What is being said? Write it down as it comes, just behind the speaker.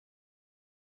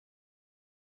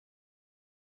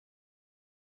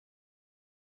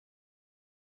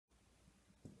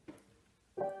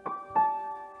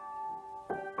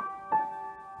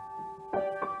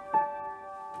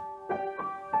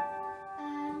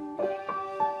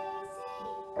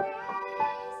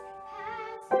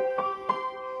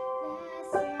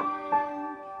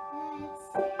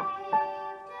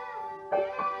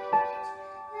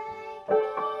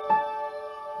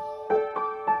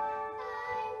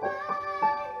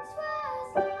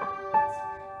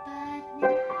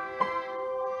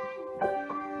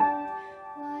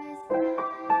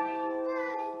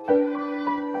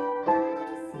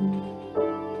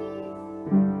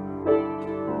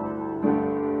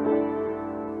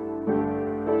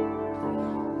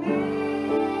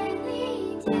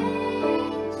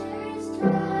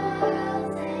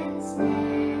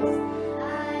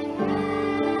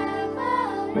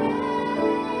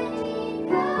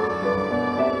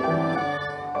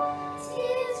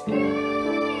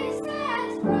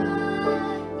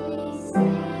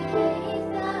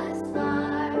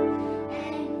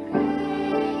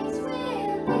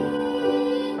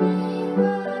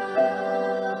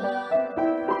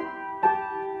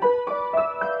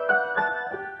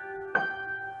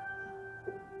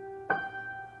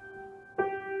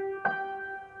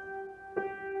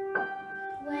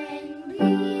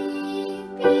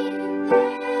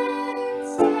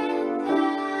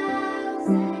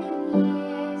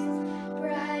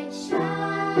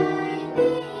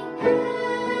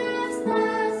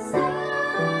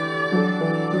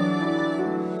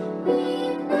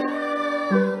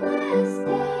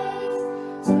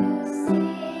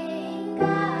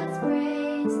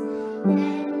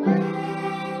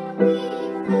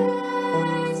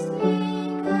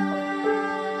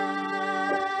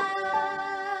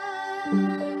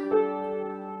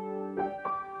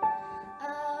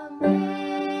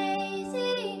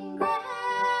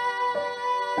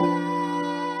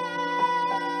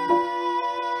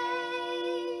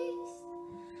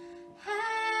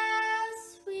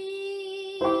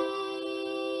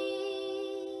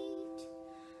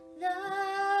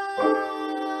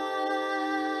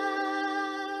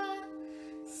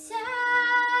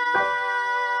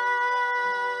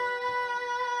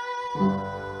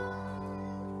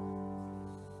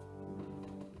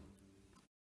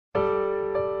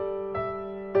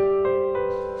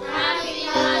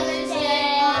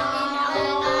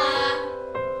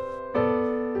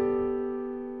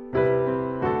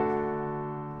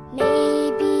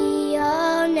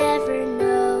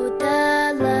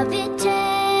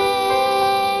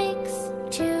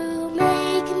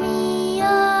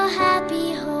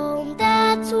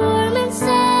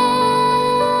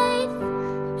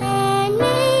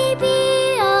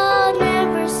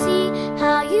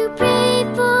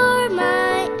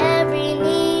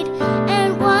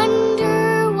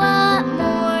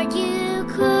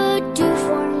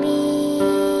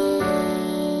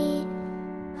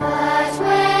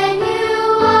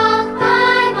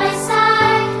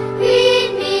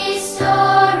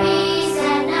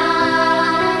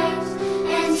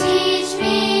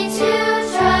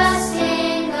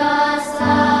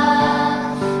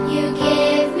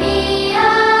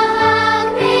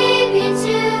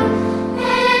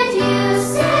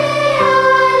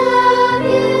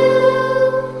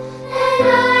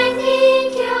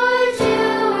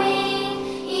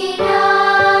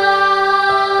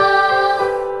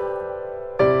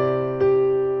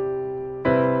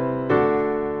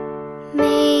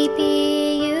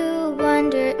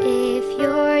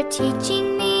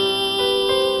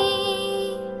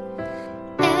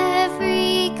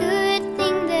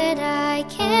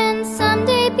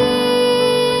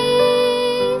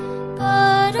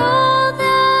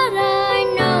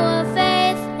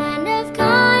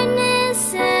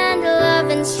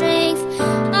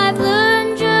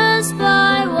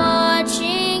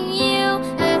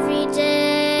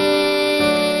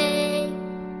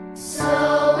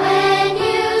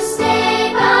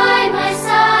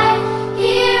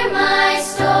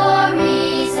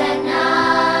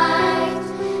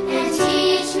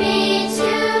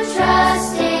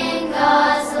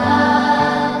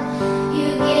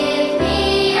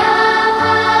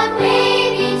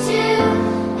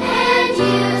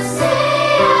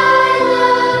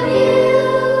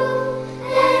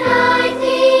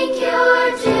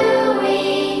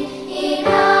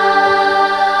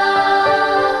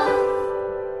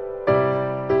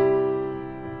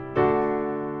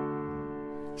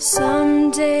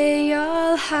Someday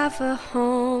I'll have a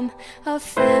home, a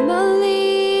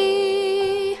family,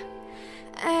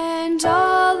 and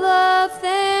I'll love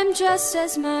them just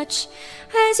as much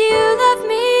as you love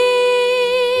me.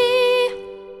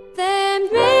 Then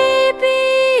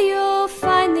maybe you'll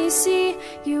finally see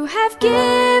you have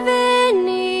given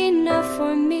enough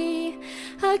for me.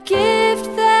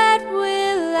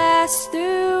 us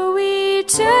through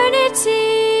eternity.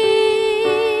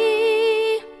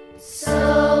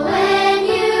 So when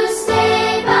you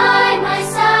stay by my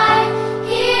side,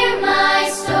 hear my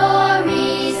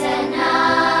stories at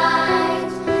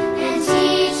night, and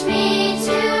teach me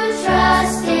to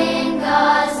trust in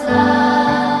God's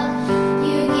love.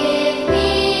 You give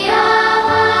me a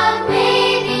hug,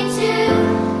 maybe two,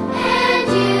 and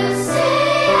you say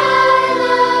I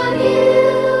love you,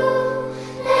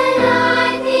 and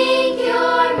I think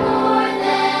you're more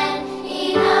than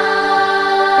enough.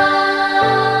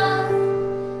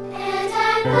 And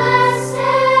I'm blessed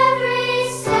every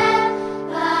step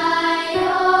by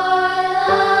your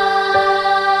love.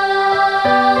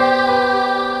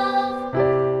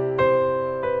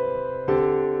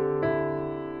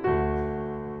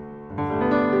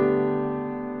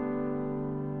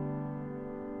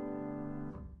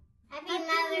 Happy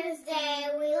Mother's Day.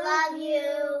 We love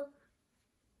you.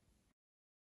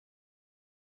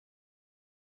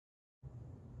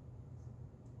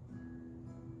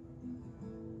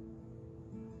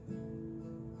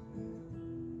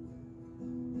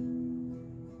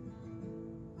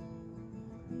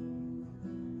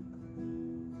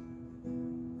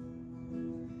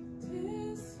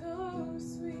 Tis so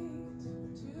sweet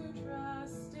to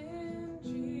trust in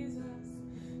Jesus,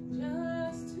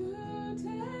 just to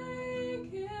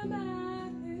take him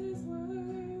at his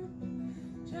word,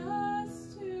 just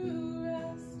to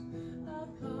rest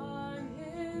upon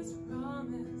his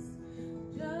promise,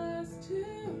 just to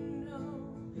know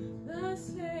thus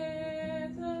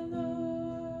saith the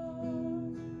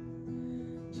Lord.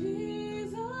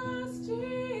 Jesus,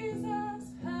 Jesus,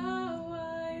 how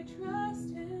I trust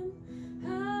him,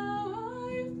 how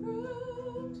I've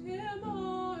proved him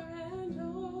o'er and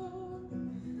o'er.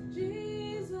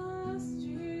 Jesus,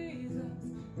 Jesus,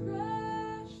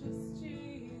 precious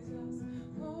Jesus,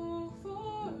 oh,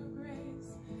 for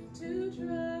grace to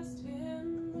trust him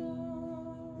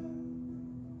more.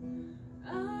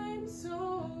 I'm so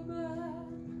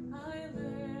glad I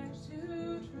learned to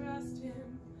trust him.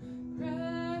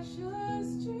 Precious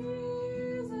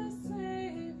Jesus,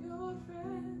 Savior,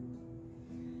 friend,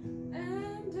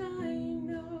 and I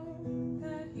know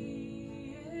that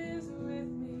he is with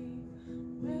me,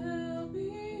 will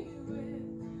be with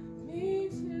me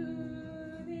to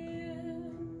the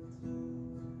end.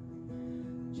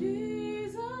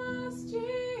 Jesus,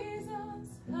 Jesus,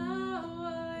 how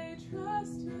I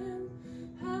trust him,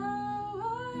 how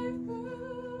I've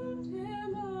proved him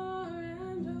o'er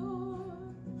and o'er.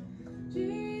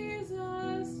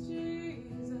 Jesus,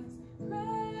 Jesus,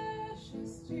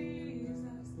 precious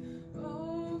Jesus,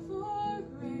 oh, for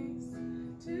grace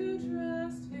to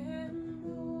trust him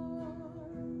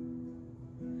more.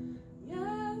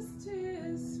 Yes,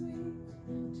 'tis sweet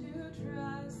to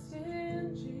trust in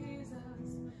Jesus,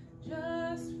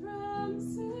 just from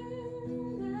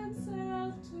sin and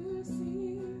self to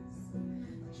cease,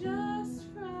 just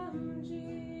from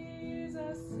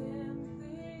Jesus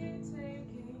simply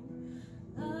taking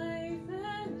life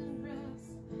and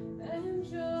rest and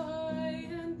joy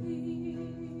and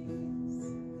peace.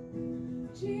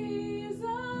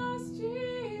 Jesus,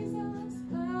 Jesus,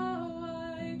 how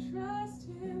I trust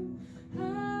him,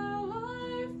 how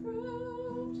I've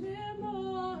proved him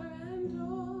o'er and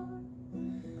o'er.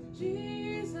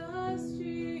 Jesus,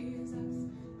 Jesus,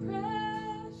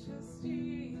 precious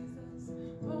Jesus,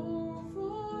 oh,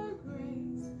 for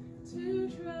grace to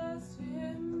trust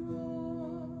him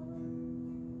more.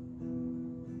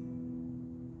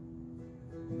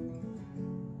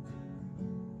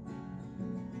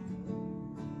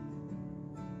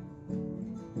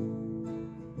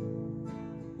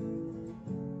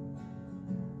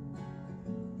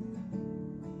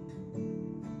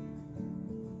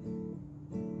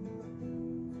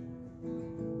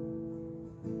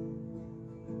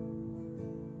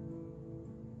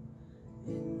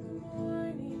 In the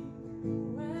morning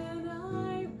when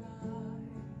I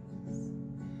rise,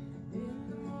 in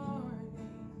the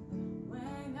morning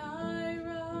when I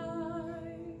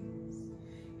rise,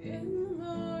 in the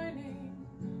morning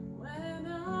when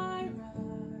I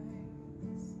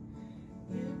rise,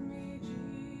 give me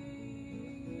Jesus,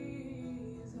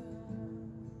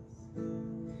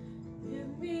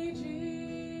 give me Jesus,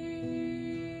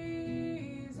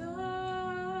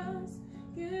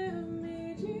 give me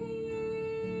Jesus.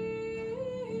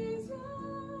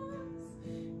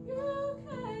 You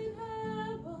can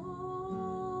have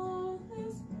all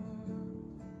this world.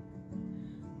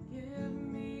 Give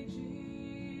me Jesus.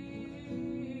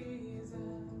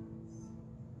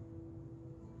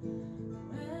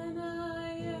 When I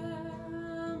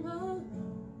am alone,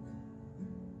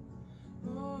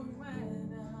 or when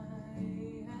I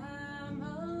am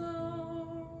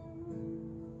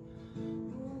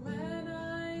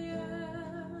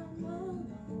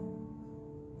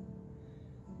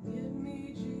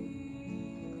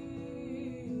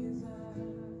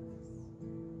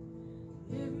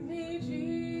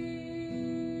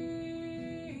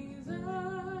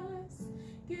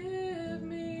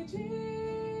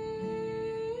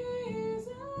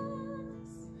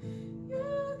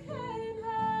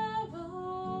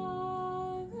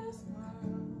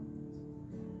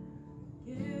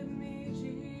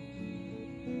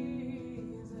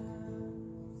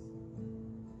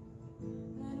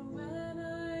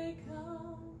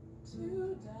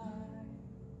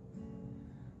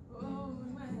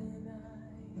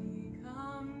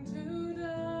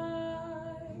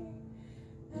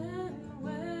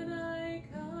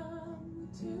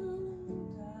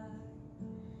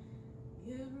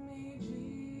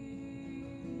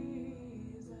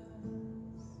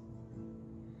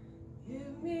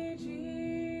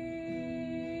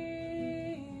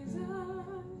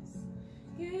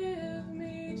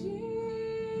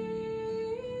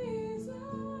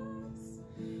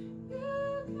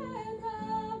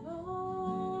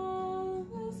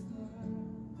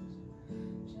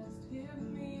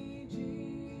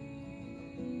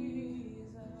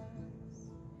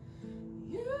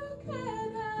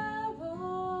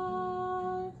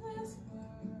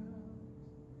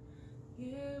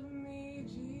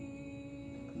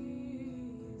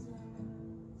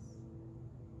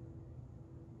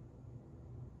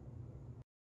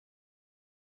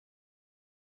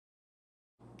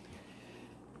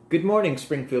Good morning,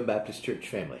 Springfield Baptist Church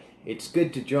family. It's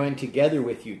good to join together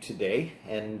with you today,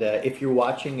 and if you're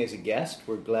watching as a guest,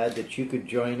 we're glad that you could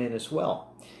join in as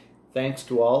well. Thanks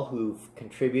to all who've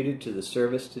contributed to the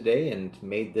service today and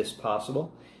made this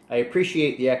possible. I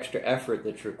appreciate the extra effort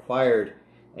that's required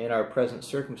in our present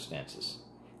circumstances.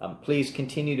 Please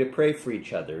continue to pray for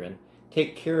each other and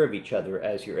take care of each other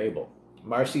as you're able.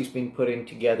 Marcy's been putting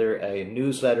together a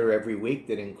newsletter every week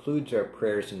that includes our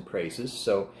prayers and praises,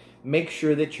 so make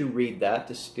sure that you read that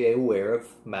to stay aware of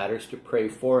matters to pray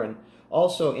for and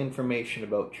also information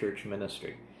about church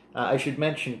ministry. I should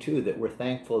mention too that we're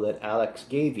thankful that Alex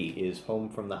Gavey is home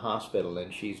from the hospital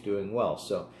and she's doing well,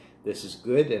 so this is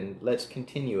good, and let's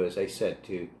continue, as I said,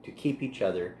 to keep each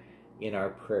other in our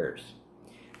prayers.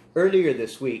 Earlier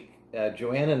this week,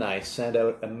 Joanne and I sent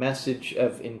out a message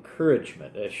of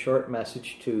encouragement, a short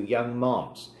message to young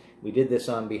moms. We did this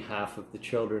on behalf of the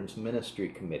Children's Ministry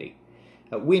Committee.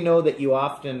 We know that you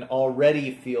often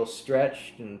already feel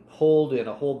stretched and pulled in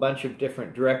a whole bunch of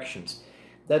different directions.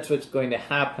 That's what's going to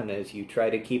happen as you try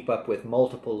to keep up with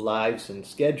multiple lives and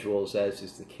schedules, as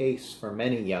is the case for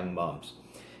many young moms.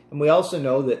 And we also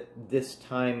know that this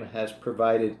time has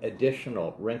provided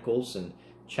additional wrinkles and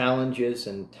challenges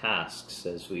and tasks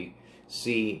as we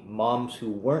see moms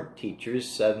who weren't teachers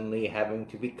suddenly having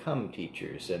to become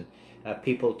teachers, and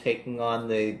people taking on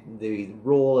the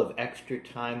role of extra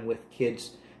time with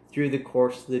kids through the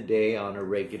course of the day on a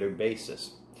regular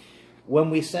basis. When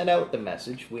we sent out the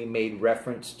message, we made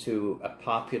reference to a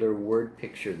popular word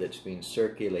picture that's been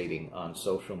circulating on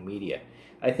social media.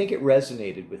 I think it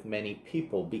resonated with many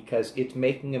people because it's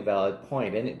making a valid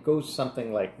point, and it goes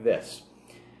something like this.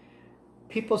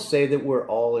 People say that we're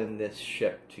all in this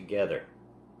ship together.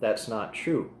 That's not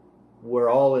true. We're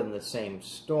all in the same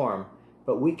storm,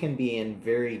 but we can be in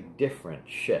very different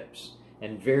ships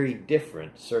and very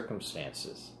different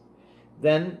circumstances.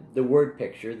 Then the word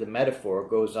picture, the metaphor,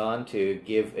 goes on to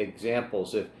give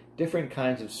examples of different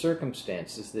kinds of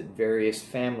circumstances that various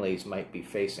families might be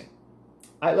facing.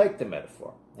 I like the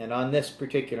metaphor, and on this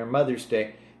particular Mother's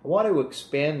Day, I want to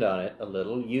expand on it a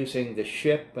little using the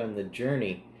ship and the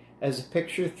journey as a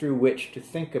picture through which to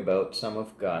think about some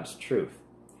of God's truth.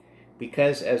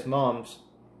 Because as moms,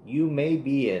 you may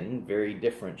be in very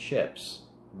different ships,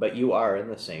 but you are in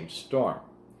the same storm.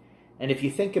 And if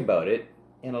you think about it,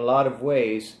 in a lot of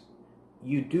ways,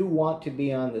 you do want to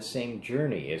be on the same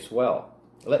journey as well.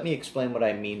 Let me explain what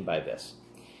I mean by this.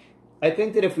 I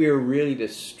think that if we were really to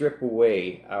strip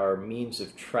away our means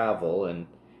of travel and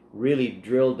really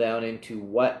drill down into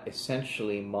what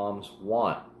essentially moms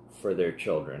want for their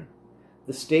children,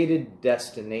 the stated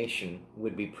destination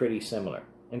would be pretty similar.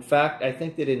 In fact, I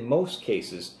think that in most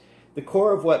cases, the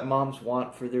core of what moms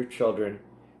want for their children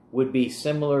would be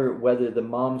similar whether the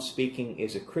mom speaking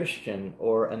is a Christian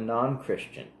or a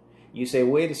non-Christian. You say,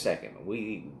 wait a second,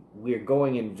 we're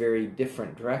going in very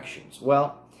different directions.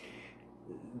 Well,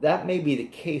 that may be the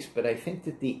case, but I think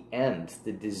that the end,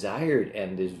 the desired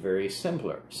end, is very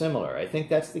similar. I think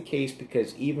that's the case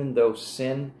because even though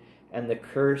sin and the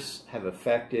curse have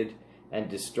affected and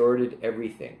distorted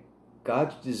everything,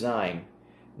 God's design,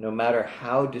 no matter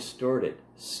how distorted,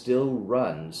 still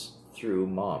runs through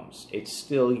moms. It's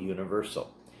still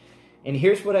universal. And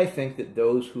here's what I think that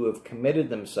those who have committed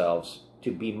themselves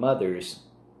to be mothers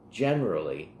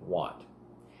generally want.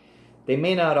 They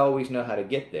may not always know how to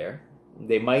get there.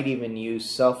 They might even use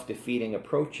self-defeating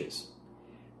approaches.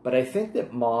 But I think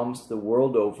that moms the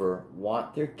world over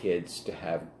want their kids to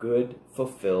have good,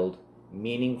 fulfilled,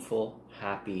 meaningful,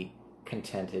 happy,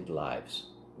 contented lives,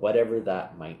 whatever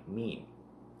that might mean.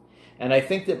 And I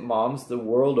think that moms the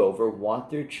world over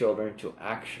want their children to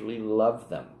actually love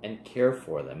them and care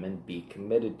for them and be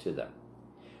committed to them.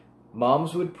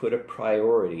 Moms would put a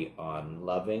priority on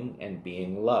loving and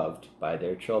being loved by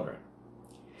their children.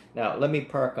 Now, let me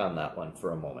park on that one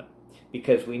for a moment,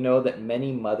 because we know that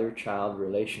many mother-child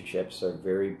relationships are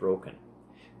very broken.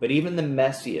 But even the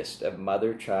messiest of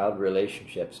mother-child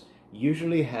relationships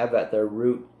usually have at their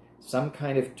root some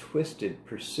kind of twisted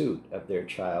pursuit of their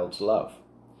child's love.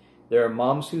 There are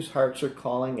moms whose hearts are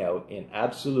calling out in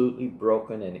absolutely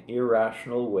broken and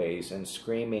irrational ways and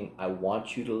screaming, I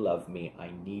want you to love me,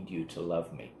 I need you to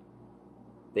love me.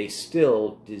 They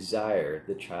still desire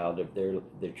the child of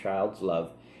their child's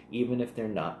love, even if they're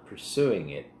not pursuing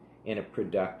it in a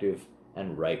productive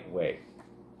and right way.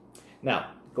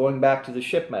 Now, going back to the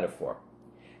ship metaphor,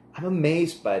 I'm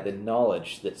amazed by the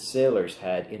knowledge that sailors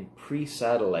had in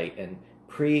pre-satellite and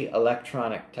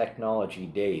pre-electronic technology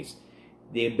days,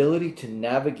 the ability to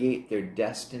navigate their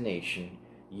destination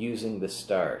using the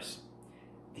stars.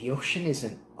 The ocean is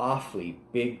an awfully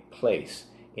big place.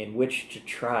 in which to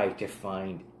try to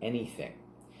find anything.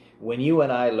 When you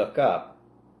and I look up,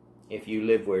 if you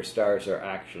live where stars are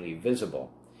actually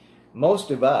visible,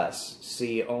 most of us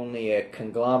see only a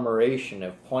conglomeration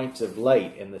of points of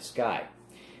light in the sky.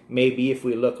 Maybe if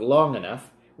we look long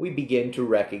enough, we begin to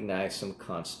recognize some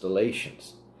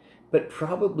constellations. But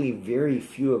probably very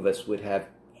few of us would have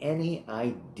any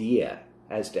idea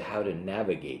as to how to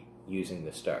navigate using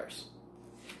the stars.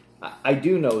 I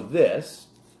do know this.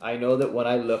 I know that when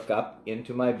I look up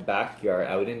into my backyard,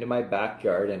 out into my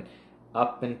backyard and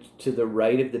up and to the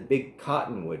right of the big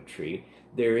cottonwood tree,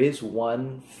 there is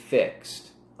one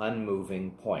fixed,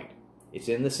 unmoving point. It's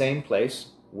in the same place,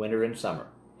 winter and summer.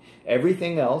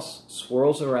 Everything else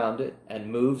swirls around it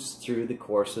and moves through the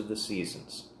course of the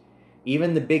seasons.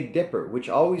 Even the Big Dipper, which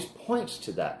always points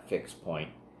to that fixed point,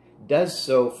 does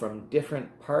so from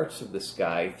different parts of the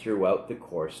sky throughout the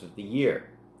course of the year.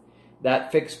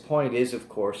 That fixed point is, of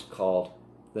course, called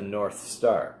the North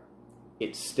Star.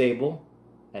 It's stable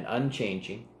and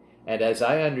unchanging, and as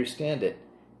I understand it,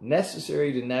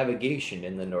 necessary to navigation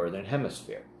in the Northern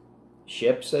Hemisphere.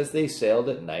 Ships, as they sailed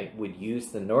at night, would use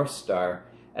the North Star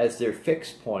as their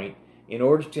fixed point in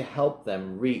order to help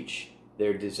them reach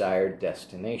their desired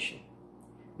destination.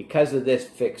 Because of this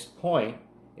fixed point,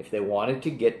 if they wanted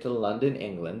to get to London,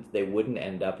 England, they wouldn't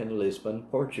end up in Lisbon,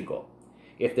 Portugal.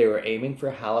 If they were aiming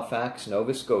for Halifax,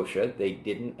 Nova Scotia, they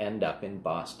didn't end up in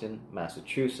Boston,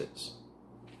 Massachusetts.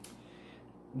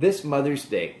 This Mother's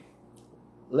Day,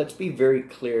 let's be very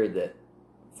clear that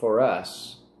for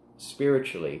us,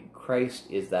 spiritually,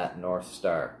 Christ is that North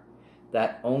Star,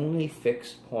 that only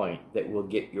fixed point that will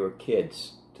get your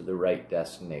kids to the right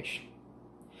destination.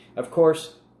 Of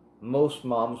course, most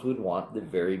moms would want the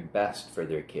very best for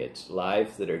their kids,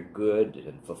 lives that are good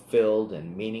and fulfilled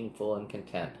and meaningful and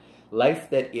content, life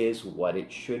that is what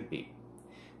it should be.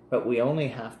 But we only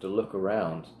have to look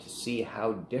around to see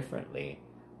how differently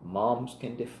moms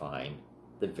can define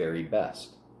the very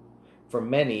best. For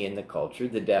many in the culture,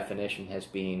 the definition has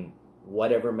been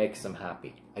whatever makes them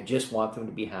happy. I just want them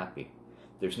to be happy.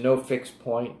 There's no fixed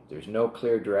point, there's no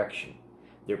clear direction.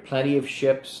 There are plenty of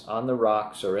ships on the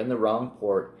rocks or in the wrong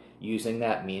port using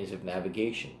that means of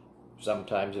navigation.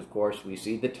 Sometimes, of course, we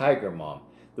see the tiger mom,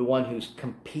 the one who's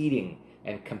competing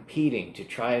to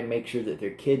try and make sure that their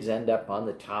kids end up on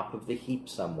the top of the heap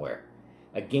somewhere.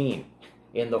 Again,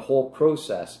 in the whole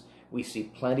process, we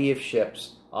see plenty of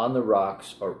ships on the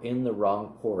rocks or in the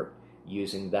wrong port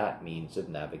using that means of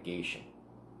navigation.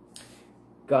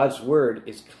 God's word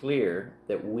is clear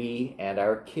that we and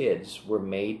our kids were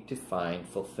made to find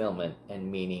fulfillment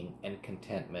and meaning and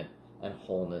contentment and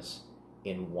wholeness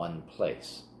in one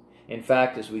place. In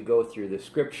fact, as we go through the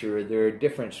scripture, there are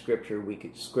different scriptures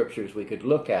we could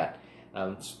look at,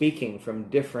 speaking from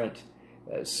different,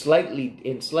 slightly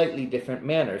different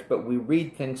manners. But we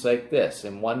read things like this.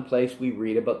 In one place, we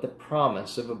read about the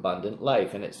promise of abundant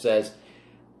life, and it says,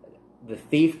 "The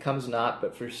thief comes not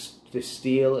but to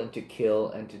steal and to kill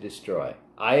and to destroy.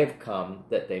 I have come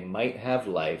that they might have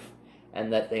life,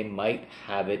 and that they might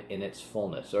have it in its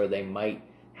fullness," or they might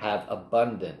have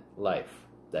abundant life.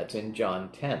 That's in John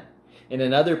 10. In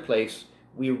another place,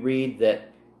 we read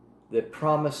that the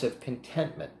promise of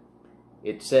contentment.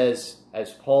 It says,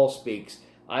 as Paul speaks,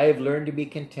 "I have learned to be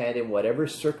content in whatever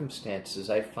circumstances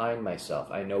I find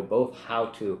myself. I know both how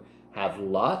to have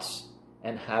lots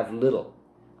and have little.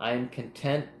 I am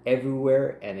content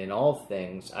everywhere, and in all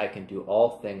things I can do all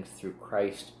things through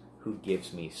Christ who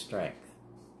gives me strength."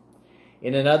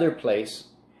 In another place,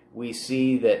 we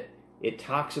see that it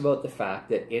talks about the fact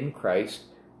that in Christ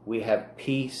we have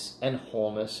peace and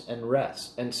wholeness and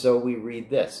rest. And so we read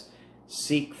this,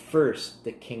 "Seek first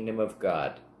the kingdom of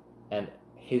God and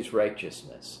his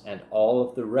righteousness, and all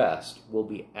of the rest will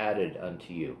be added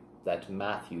unto you." That's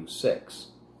Matthew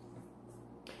 6.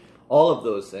 All of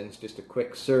those things, just a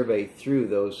quick survey through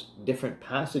those different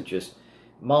passages.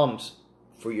 Moms,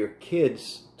 for your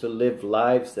kids to live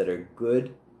lives that are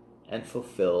good and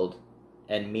fulfilled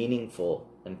and meaningful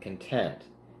and content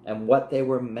and what they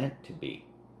were meant to be,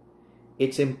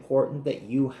 it's important that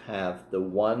you have the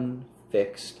one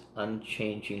fixed,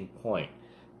 unchanging point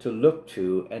to look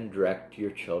to and direct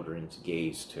your children's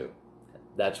gaze to.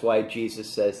 That's why Jesus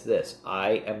says this, "I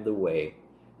am the way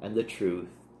and the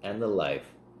truth and the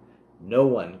life. No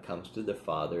one comes to the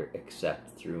Father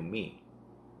except through me,"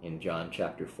 in John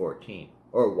chapter 14.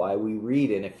 Or why we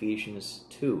read in Ephesians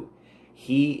 2,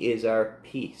 "He is our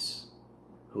peace,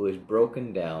 who has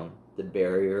broken down the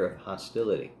barrier of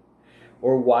hostility."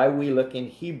 Or why we look in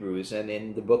Hebrews, and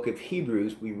in the book of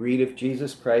Hebrews we read of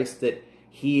Jesus Christ that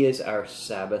he is our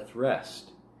Sabbath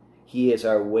rest. He is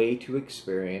our way to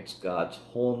experience God's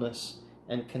wholeness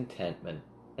and contentment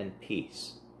and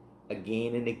peace.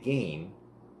 Again and again,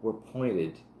 we're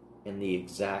pointed in the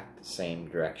exact same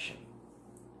direction.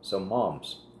 So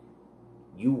moms,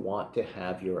 you want to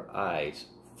have your eyes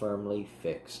firmly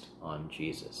fixed on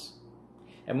Jesus.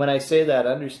 And when I say that,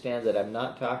 understand that I'm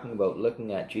not talking about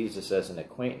looking at Jesus as an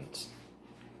acquaintance,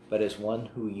 but as one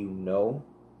who you know,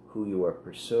 who you are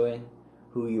pursuing,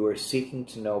 who you are seeking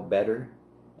to know better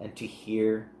and to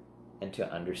hear and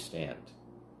to understand.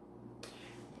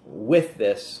 With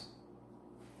this,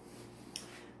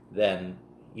 then,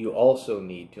 you also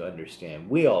need to understand,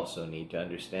 we also need to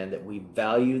understand that we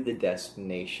value the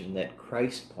destination that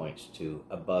Christ points to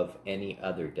above any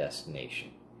other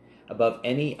destination, above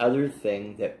any other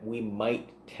thing that we might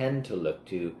tend to look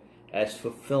to as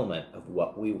fulfillment of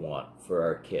what we want for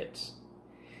our kids.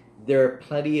 There are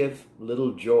plenty of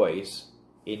little joys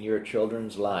in your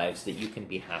children's lives that you can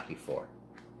be happy for.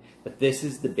 But this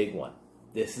is the big one.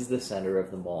 This is the center of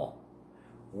them all.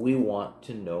 We want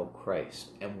to know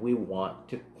Christ, and we want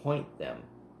to point them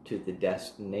to the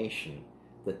destination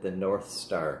that the North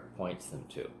Star points them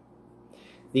to.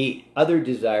 The other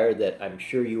desire that I'm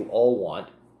sure you all want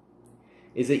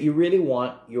is that you really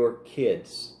want your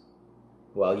kids,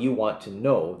 well, you want to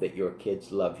know that your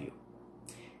kids love you.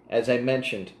 As I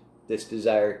mentioned, this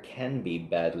desire can be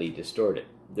badly distorted.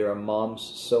 There are moms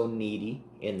so needy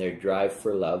in their drive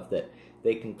for love that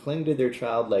they can cling to their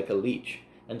child like a leech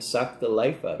and suck the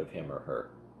life out of him or her.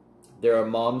 There are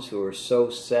moms who are so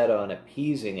set on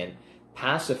appeasing and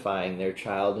pacifying their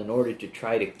child in order to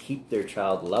try to keep their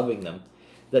child loving them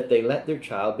that they let their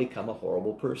child become a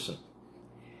horrible person.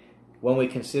 When we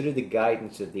consider the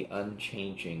guidance of the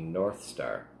unchanging North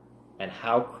Star and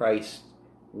how Christ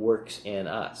works in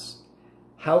us,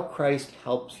 how Christ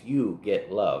helps you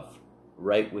get love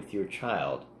right with your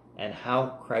child, and how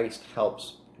Christ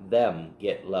helps them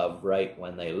get love right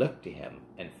when they look to him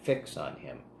and fix on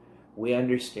him, we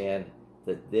understand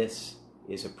that this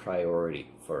is a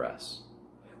priority for us.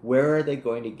 Where are they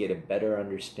going to get a better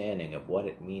understanding of what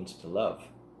it means to love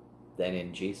than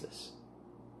in Jesus?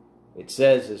 It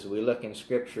says, as we look in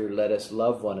Scripture, let us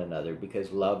love one another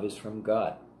because love is from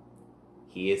God.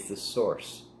 He is the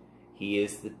source. He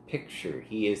is the picture.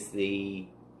 He is the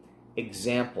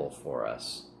example for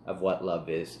us of what love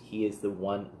is. He is the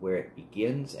one where it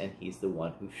begins, and he's the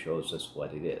one who shows us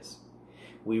what it is.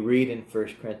 We read in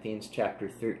 1 Corinthians chapter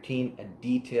 13 a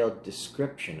detailed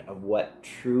description of what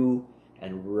true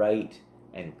and right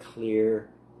and clear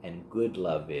and good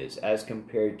love is, as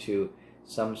compared to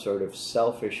some sort of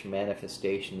selfish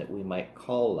manifestation that we might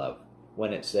call love,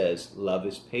 when it says love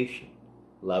is patient,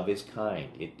 love is kind,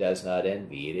 it does not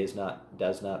envy, it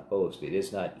does not boast, it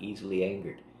is not easily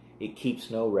angered, it keeps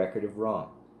no record of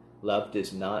wrong. Love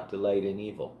does not delight in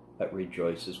evil, but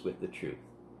rejoices with the truth.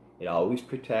 It always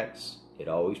protects, it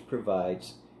always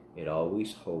provides, it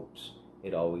always hopes,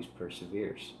 it always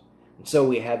perseveres. And so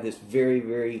we have this very,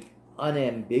 very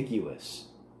unambiguous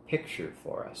picture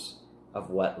for us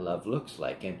of what love looks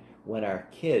like. And when our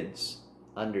kids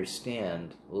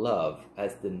understand love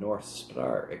as the North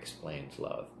Star explains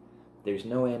love, there's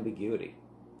no ambiguity,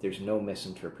 there's no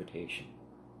misinterpretation.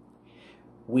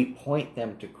 We point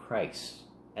them to Christ,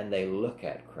 and they look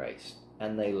at Christ,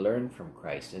 and they learn from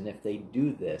Christ. And if they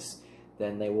do this,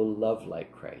 then they will love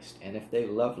like Christ. And if they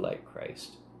love like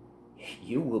Christ,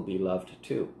 you will be loved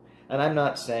too. And I'm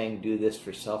not saying do this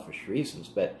for selfish reasons,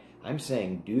 but I'm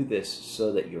saying do this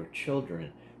so that your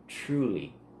children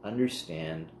truly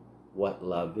understand what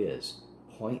love is.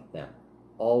 Point them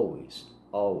always,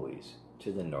 always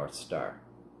to the North Star.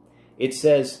 It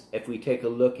says, if we take a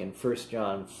look in 1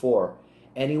 John 4,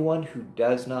 anyone who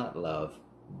does not love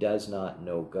does not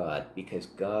know God, because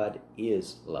God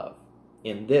is love.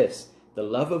 In this, the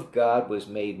love of God was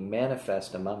made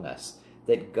manifest among us,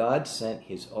 that God sent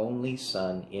his only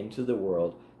Son into the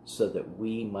world so that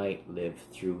we might live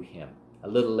through him. A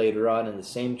little later on in the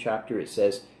same chapter it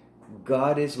says,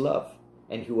 God is love,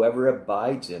 and whoever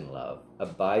abides in love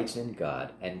abides in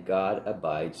God, and God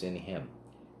abides in him.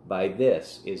 By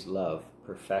this is love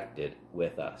perfected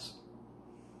with us.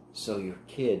 So your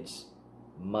kids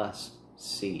must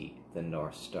see the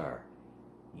North Star.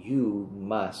 You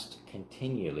must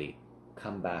continually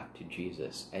come back to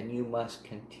Jesus, and you must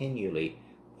continually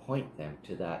point them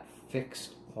to that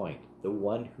fixed point, the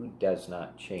one who does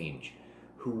not change,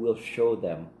 who will show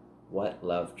them what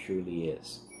love truly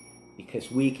is,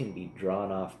 because we can be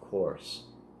drawn off course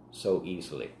so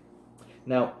easily.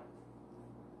 Now,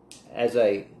 as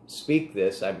I speak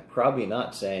this, I'm probably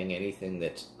not saying anything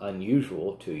that's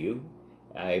unusual to you.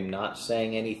 I'm not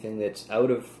saying anything that's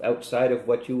outside of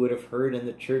what you would have heard in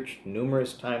the church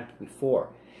numerous times before.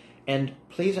 And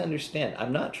please understand,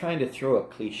 I'm not trying to throw a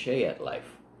cliche at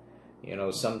life. You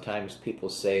know, sometimes people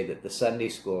say that the Sunday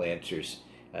school answers,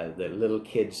 the little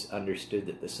kids understood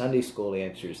that the Sunday school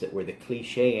answers that were the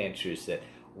cliche answers that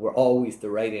were always the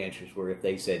right answers were if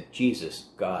they said Jesus,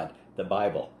 God, the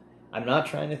Bible. I'm not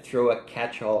trying to throw a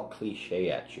catch-all cliche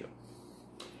at you.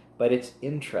 But it's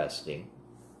interesting,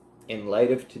 in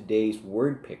light of today's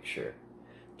word picture,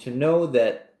 to know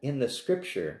that in the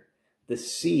scripture, the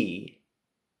sea,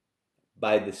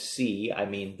 by the sea, I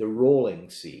mean the rolling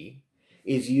sea,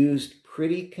 is used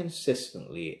pretty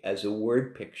consistently as a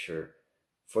word picture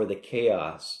for the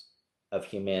chaos of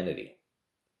humanity.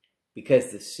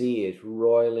 Because the sea is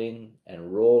roiling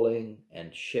and rolling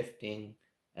and shifting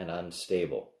and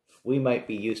unstable. We might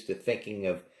be used to thinking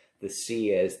of the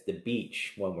sea as the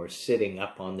beach when we're sitting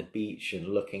up on the beach and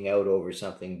looking out over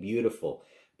something beautiful.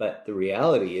 But the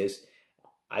reality is,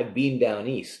 I've been down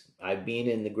east. I've been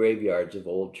in the graveyards of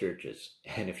old churches.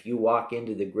 And if you walk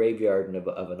into the graveyard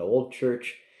of an old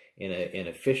church in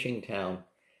a fishing town,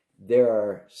 there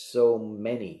are so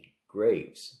many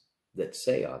graves that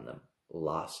say on them,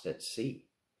 lost at sea.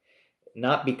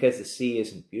 Not because the sea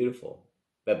isn't beautiful,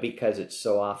 but because it's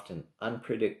so often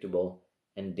unpredictable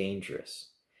and dangerous.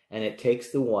 And it takes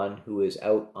the one who is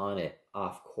out on it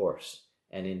off course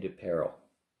and into peril.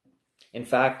 In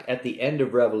fact, at the end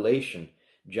of Revelation,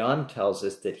 John tells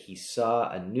us that he saw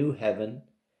a new heaven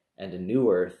and a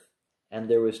new earth, and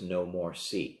there was no more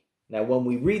sea. Now, when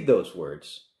we read those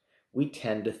words, we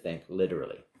tend to think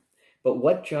literally. But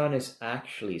what John is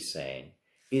actually saying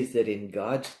is that in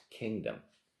God's kingdom,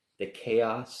 the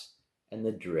chaos and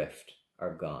the drift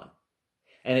are gone.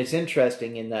 And it's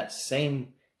interesting, in that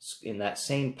same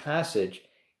passage,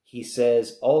 he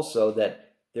says also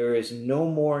that there is no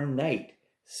more night,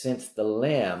 since the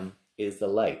Lamb is the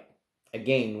light.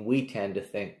 Again, we tend to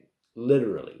think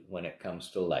literally when it comes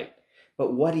to light.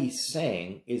 But what he's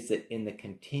saying is that in the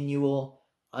continual,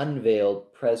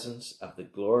 unveiled presence of the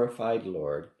glorified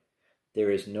Lord,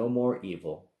 there is no more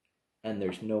evil and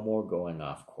there's no more going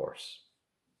off course.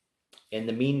 In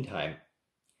the meantime,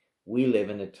 we live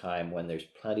in a time when there's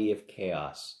plenty of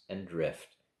chaos and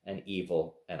drift and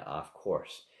evil and off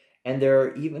course. And there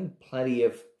are even plenty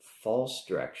of false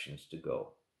directions to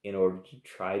go in order to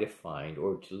try to find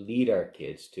or to lead our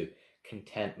kids to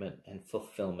contentment and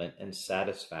fulfillment and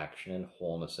satisfaction and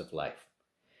wholeness of life.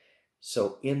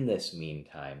 So in this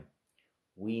meantime,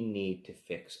 we need to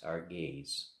fix our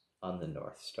gaze on the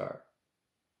North Star.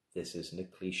 This isn't a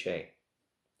cliche.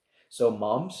 So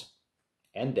moms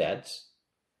and dads,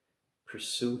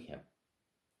 pursue him.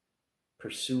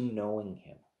 Pursue knowing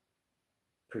him.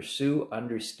 Pursue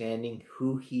understanding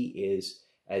who he is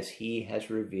as he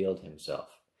has revealed himself.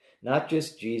 Not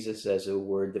just Jesus as a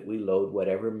word that we load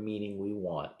whatever meaning we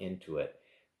want into it,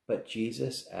 but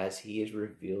Jesus as he is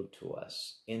revealed to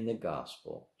us in the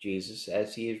gospel, Jesus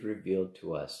as he is revealed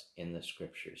to us in the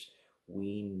scriptures.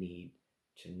 We need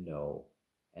to know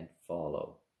and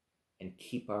follow and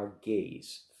keep our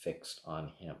gaze fixed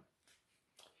on him.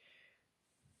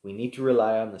 We need to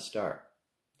rely on the star,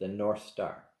 the North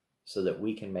Star, so that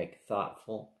we can make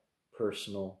thoughtful,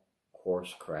 personal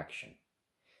course correction.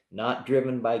 Not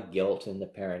driven by guilt in the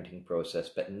parenting process,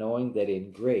 but knowing that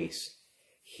in grace,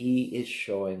 he is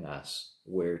showing us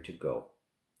where to go.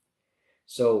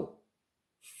 So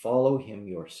follow him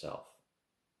yourself.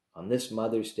 On this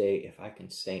Mother's Day, if I can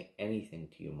say anything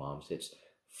to you moms, it's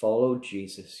follow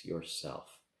Jesus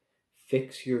yourself.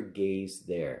 Fix your gaze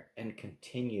there and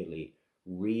continually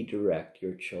redirect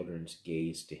your children's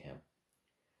gaze to him.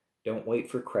 Don't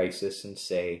wait for crisis and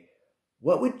say,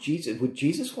 would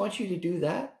Jesus want you to do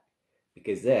that?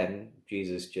 Because then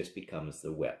Jesus just becomes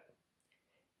the whip.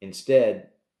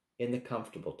 Instead, in the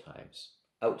comfortable times,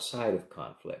 outside of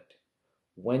conflict,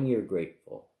 when you're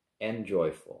grateful and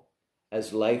joyful,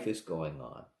 as life is going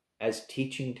on, as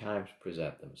teaching times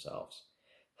present themselves,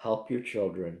 help your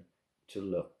children to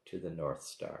look to the North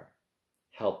Star.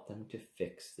 Help them to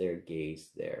fix their gaze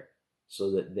there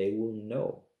so that they will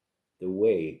know the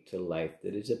way to life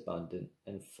that is abundant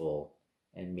and full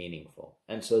and meaningful,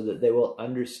 and so that they will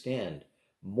understand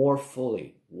more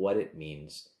fully what it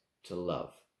means to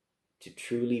love, to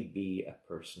truly be a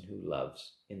person who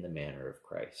loves in the manner of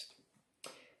Christ.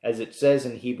 As it says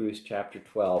in Hebrews chapter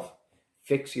 12,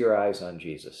 fix your eyes on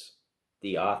Jesus,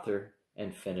 the author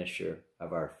and finisher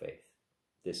of our faith.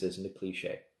 This isn't a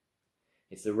cliche.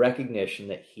 It's the recognition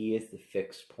that he is the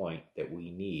fixed point that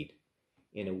we need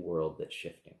in a world that's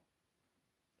shifting.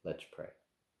 Let's pray.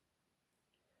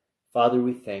 Father,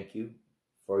 we thank you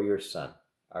for your Son,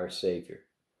 our Savior,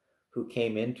 who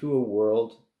came into a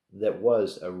world that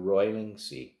was a roiling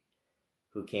sea,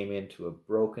 who came into a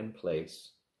broken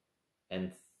place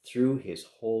and through his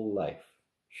whole life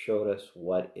showed us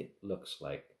what it looks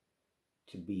like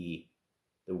to be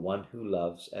the one who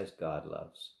loves as God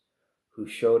loves, who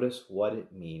showed us what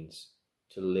it means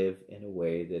to live in a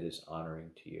way that is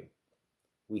honoring to you.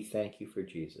 We thank you for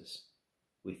Jesus.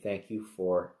 We thank you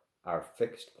for our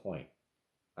fixed point,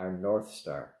 our North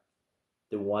Star,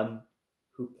 the one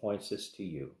who points us to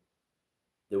you,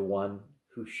 the one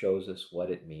who shows us what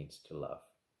it means to love.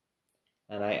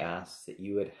 And I ask that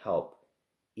you would help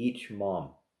each mom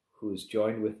who is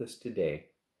joined with us today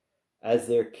as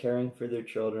they're caring for their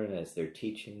children, as they're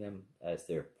teaching them, as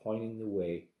they're pointing the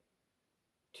way,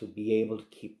 to be able to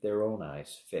keep their own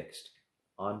eyes fixed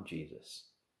on Jesus,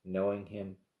 knowing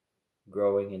him,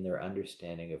 growing in their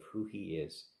understanding of who he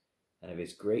is and of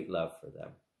his great love for them,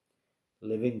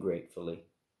 living gratefully,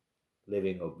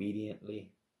 living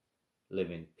obediently,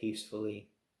 living peacefully,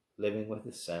 living with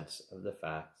a sense of the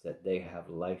fact that they have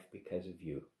life because of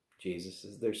you. Jesus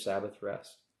is their Sabbath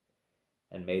rest,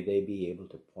 and may they be able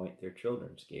to point their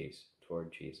children's gaze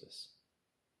toward Jesus.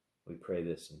 We pray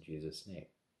this in Jesus' name.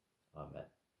 Amen.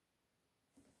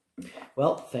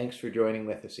 Well, thanks for joining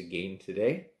with us again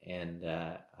today, and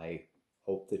I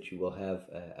hope that you will have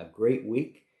a great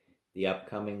week, the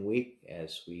upcoming week,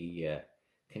 as we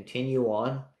continue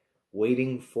on,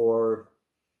 waiting for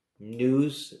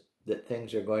news that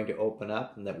things are going to open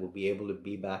up and that we'll be able to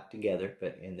be back together.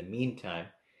 But in the meantime,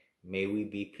 may we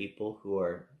be people who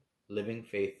are living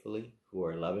faithfully, who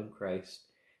are loving Christ,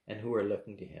 and who are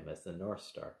looking to him as the North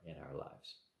Star in our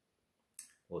lives.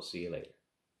 We'll see you later.